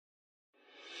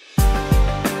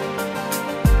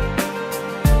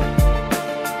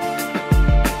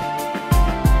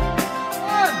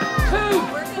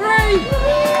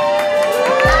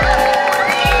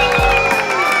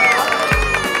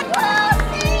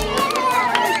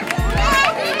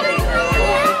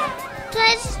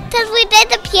did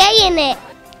the play in it.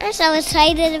 I'm so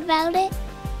excited about it.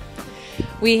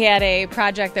 We had a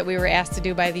project that we were asked to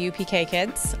do by the UPK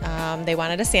kids. They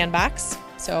wanted a sandbox,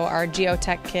 so our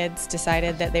GeoTech kids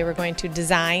decided that they were going to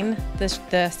design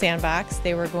the sandbox.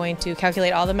 They were going to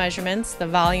calculate all the measurements, the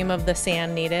volume of the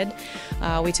sand needed.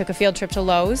 We took a field trip to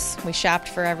Lowe's. We shopped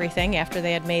for everything after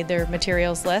they had made their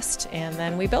materials list, and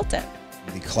then we built it.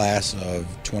 The class of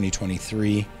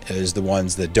 2023 is the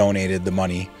ones that donated the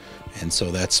money, and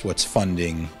so that's what's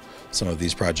funding some of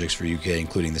these projects for UK,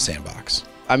 including the sandbox.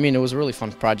 I mean, it was a really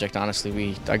fun project,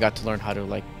 honestly. I got to learn how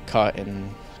to cut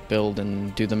and build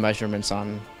and do the measurements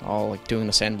on all doing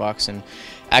the sandbox and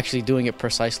actually doing it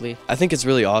precisely. I think it's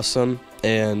really awesome,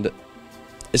 and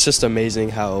it's just amazing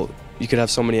how you could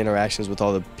have so many interactions with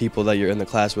all the people that you're in the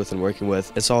class with and working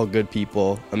with. It's all good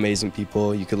people, amazing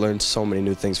people. You could learn so many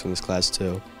new things from this class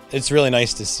too. It's really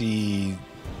nice to see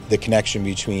the connection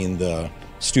between the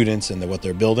students and what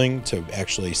they're building to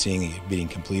actually seeing it being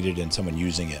completed and someone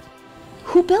using it.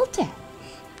 Who built it?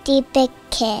 The big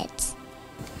kids.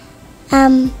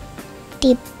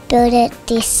 They built it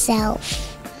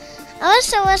themselves. I was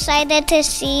so excited to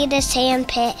see the sand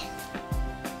pit.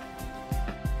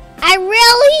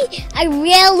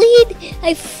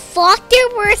 I thought there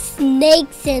were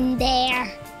snakes in there.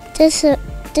 There's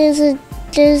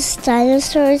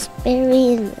dinosaurs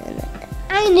buried in it.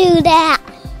 I knew that.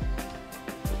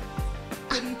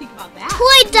 What do you think about that?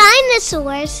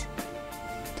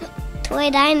 Toy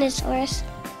dinosaurs.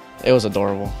 It was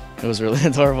adorable. It was really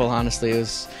adorable, honestly.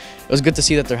 It was good to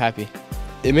see that they're happy.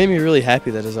 It made me really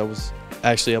happy that I was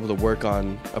actually able to work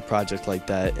on a project like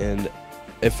that, and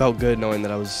it felt good knowing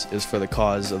that it was for the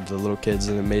cause of the little kids,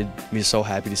 and it made me so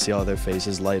happy to see all their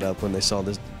faces light up when they saw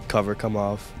this cover come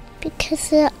off.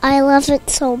 Because I love it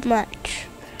so much.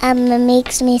 It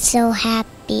makes me so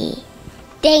happy.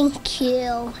 Thank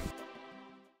you.